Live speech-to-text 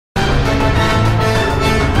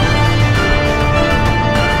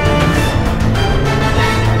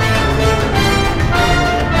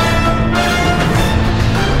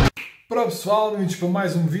pessoal, bem-vindos para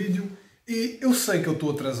mais um vídeo. E eu sei que eu estou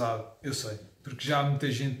atrasado, eu sei, porque já muita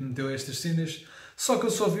gente meteu estas cenas, só que eu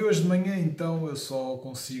só vi hoje de manhã, então eu só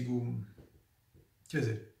consigo... Quer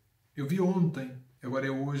dizer, eu vi ontem, agora é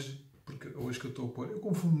hoje, porque é hoje que eu estou a pôr, eu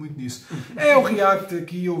confundo muito nisso. É o react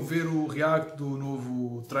aqui, eu ver o react do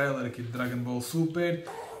novo trailer aqui de Dragon Ball Super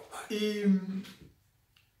e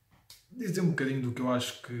dizer um bocadinho do que eu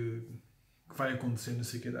acho que vai acontecer, não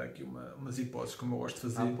sei o que, dá aqui umas hipóteses como eu gosto de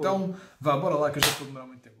fazer. Então, vá, bora lá que eu já estou a demorar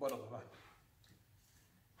muito tempo, bora lá, vá.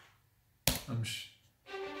 Vamos.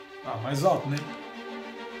 Mais alto, né?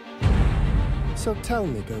 So tell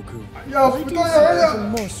me, Goku, why do you have even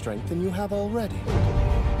more strength than you have already?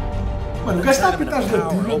 Mano, o gajo está a apitar as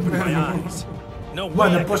latinas,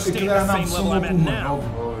 mano, aposto que aquilo era a nave de Son Goku, mano.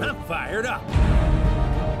 I'm fired up.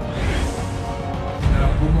 Era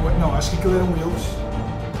a Bulma, não, acho que aquilo eram eles.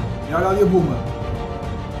 E olha ali a Bulma.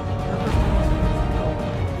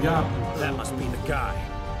 That must be the guy.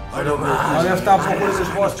 Ela deve estar à procura das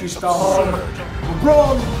bolas de cristal. O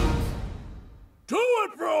Broly! Do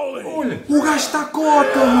it, Broly! Olha, o gajo está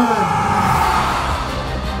cota, mano!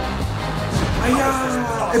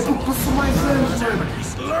 É porque passou mais anos, mano!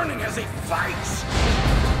 He's learning as he fights.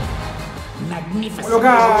 Olha o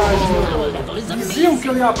gajo! Diziam que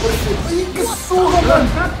ele ia aparecer! Ai, que surra, mano!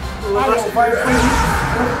 Não, vai para isso!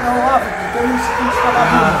 Ela lá, porque tem isso que estava a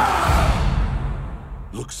vir.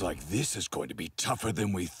 Looks like this is going to be tougher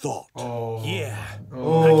than we thought. Yeah. I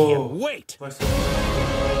can't wait.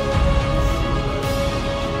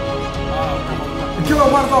 Aquilo é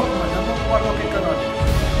o guarda-op, mano! É o guarda-op em canónico.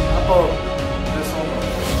 É só o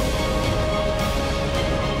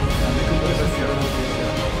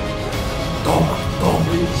Toma!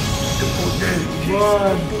 Que poder!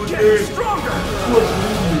 Mano, Get stronger.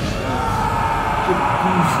 que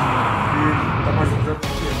pulso! Está mais um jogo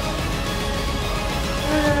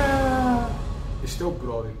Este é o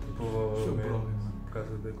Broly, puto. Este é o Broly, mano. Por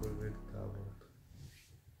causa da coisa que está à volta.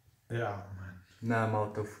 Mano. Não,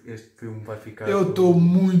 malta, este filme vai ficar... Eu estou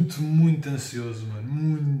muito ansioso, mano.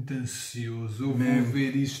 Muito ansioso. Eu vou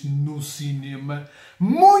ver isto no cinema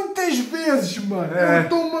muitas vezes, mano. Eu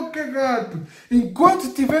estou-me a cagar, puto. Enquanto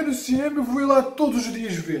estiver no cinema, eu vou ir lá todos os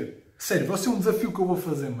dias ver. Sério, vai ser um desafio que eu vou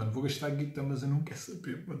fazer, mano. Vou gastar guita, mas eu não quero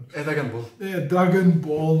saber, mano. É Dragon Ball. É Dragon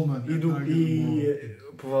Ball, mano.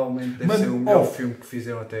 Provavelmente deve ser o melhor filme que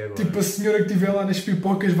fizeram até agora. Tipo, a senhora que estiver lá nas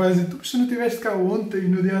pipocas vai dizer: tu não estiveste cá ontem e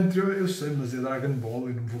no dia anterior. Eu sei, mas é Dragon Ball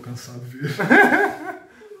e não me vou cansar de ver.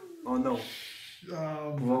 Oh não.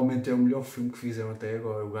 Provavelmente é o melhor filme que fizeram até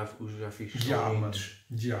agora. Os gráficos são lindos.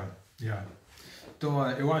 Já. Então,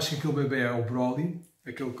 eu acho que aquele bebê é o Broly.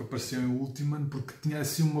 Aquele que apareceu em Ultimate, porque tinha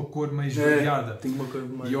assim uma cor mais variada. Tinha uma cor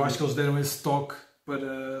mais e eu acho que eles deram esse toque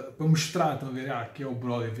para mostrar, estão a ver, aqui é o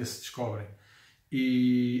Broly, a ver se descobrem.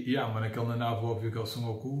 E mano, aquele na nave, óbvio que é o Son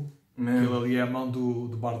Goku. Aquele ali é a mão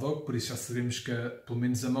do Bardock, por isso já sabemos que pelo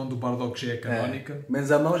menos a mão do Bardock já é canónica.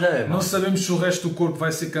 Menos a mão já é. Não sabemos se o resto do corpo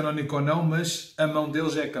vai ser canónico ou não, mas a mão dele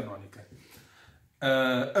já é canónica.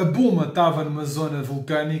 A Bulma estava numa zona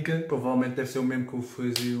vulcânica. Provavelmente deve ser o mesmo que o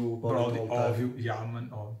fez e o Broly, óbvio.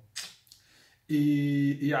 Mano, óbvio.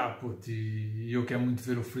 E eu quero muito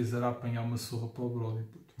ver o Freezer a apanhar uma surra para o Broly.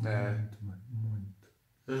 Puto. Muito.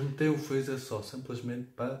 Eles meteram o Freezer só, simplesmente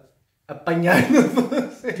para apanhar.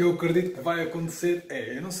 O que eu acredito que vai acontecer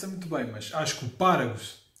eu não sei muito bem, mas acho que o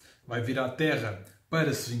Paragus vai vir à Terra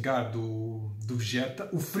para se vingar do Vegeta.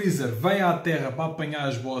 O Freezer vem à Terra para apanhar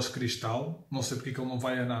as bolas de cristal. Não sei porque que ele não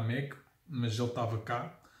vai a Namek, mas ele estava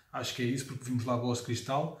cá. Acho que é isso, porque vimos lá bolas de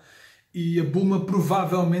cristal. E a Bulma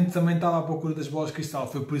provavelmente também estava à procura das bolas de cristal.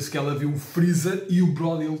 Foi por isso que ela viu o Freezer e o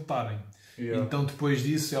Broly lutarem. Então depois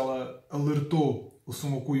disso ela alertou o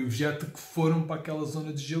Son Goku e o Vegeta que foram para aquela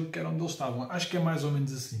zona de gelo que era onde eles estavam. Acho que é mais ou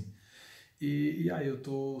menos assim. Eu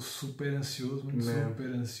estou super ansioso, super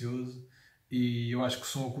ansioso. E eu acho que o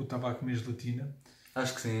Son Goku estava a comer gelatina.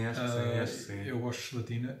 Acho que sim. Eu gosto de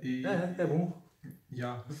gelatina. E... É bom.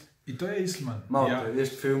 Então é isso, mano. Malta,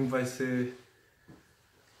 este filme vai ser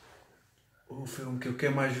o filme que eu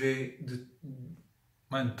quero mais ver de...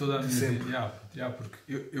 Mano, toda a minha vida.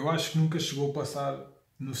 Porque eu acho que nunca chegou a passar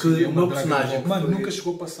no o cinema meu Dragon personagem Ball. Mano, preferido. nunca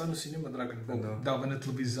chegou a passar no cinema Dragon Ball. Não. Dava na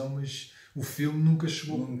televisão, mas o filme nunca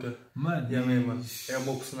chegou. Nunca. Mano, É o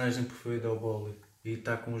meu personagem preferido, é o Broly. E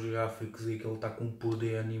está com os gráficos e que ele está com um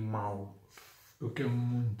poder animal. Eu quero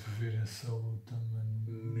muito ver essa luta,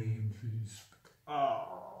 mano. Ver isso.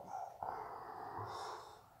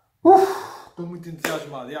 Estou muito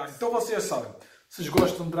entusiasmado. Então vocês sabem. Se vocês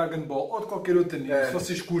gostam de Dragon Ball ou de qualquer outro anime, se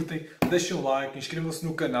vocês curtem, deixem um like, inscrevam-se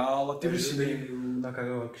no canal, ativem o sininho.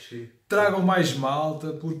 Tragam mais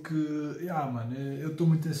malta, porque mano, eu estou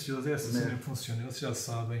muito ansioso. É essa cena que funciona, vocês já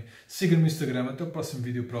sabem. Sigam-me no Instagram. Até o próximo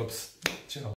vídeo, props. Tchau.